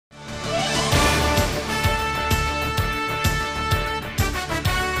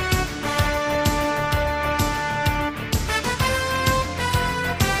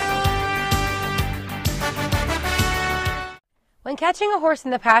catching a horse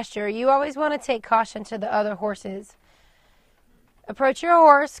in the pasture, you always want to take caution to the other horses. Approach your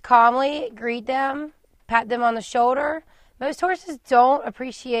horse calmly, greet them, pat them on the shoulder. Most horses don't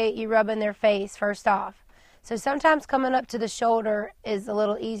appreciate you rubbing their face first off. So sometimes coming up to the shoulder is a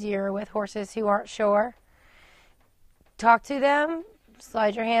little easier with horses who aren't sure. Talk to them,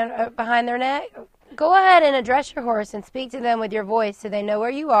 slide your hand up behind their neck. Go ahead and address your horse and speak to them with your voice so they know where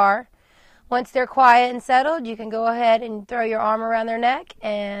you are. Once they're quiet and settled, you can go ahead and throw your arm around their neck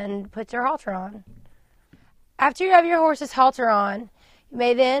and put your halter on. After you have your horse's halter on, you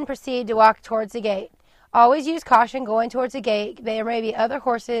may then proceed to walk towards the gate. Always use caution going towards the gate. There may be other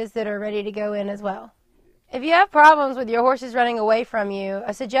horses that are ready to go in as well. If you have problems with your horses running away from you,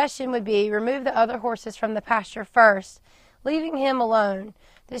 a suggestion would be remove the other horses from the pasture first, leaving him alone.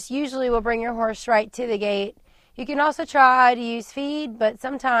 This usually will bring your horse right to the gate. You can also try to use feed, but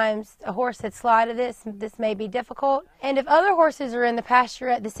sometimes a horse that's sly to this may be difficult. And if other horses are in the pasture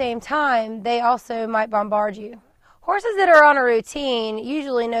at the same time, they also might bombard you. Horses that are on a routine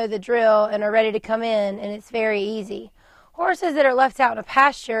usually know the drill and are ready to come in, and it's very easy. Horses that are left out in a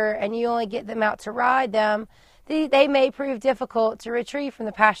pasture and you only get them out to ride them, they may prove difficult to retrieve from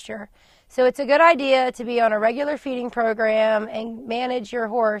the pasture. So it's a good idea to be on a regular feeding program and manage your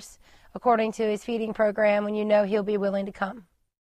horse according to his feeding program when you know he'll be willing to come.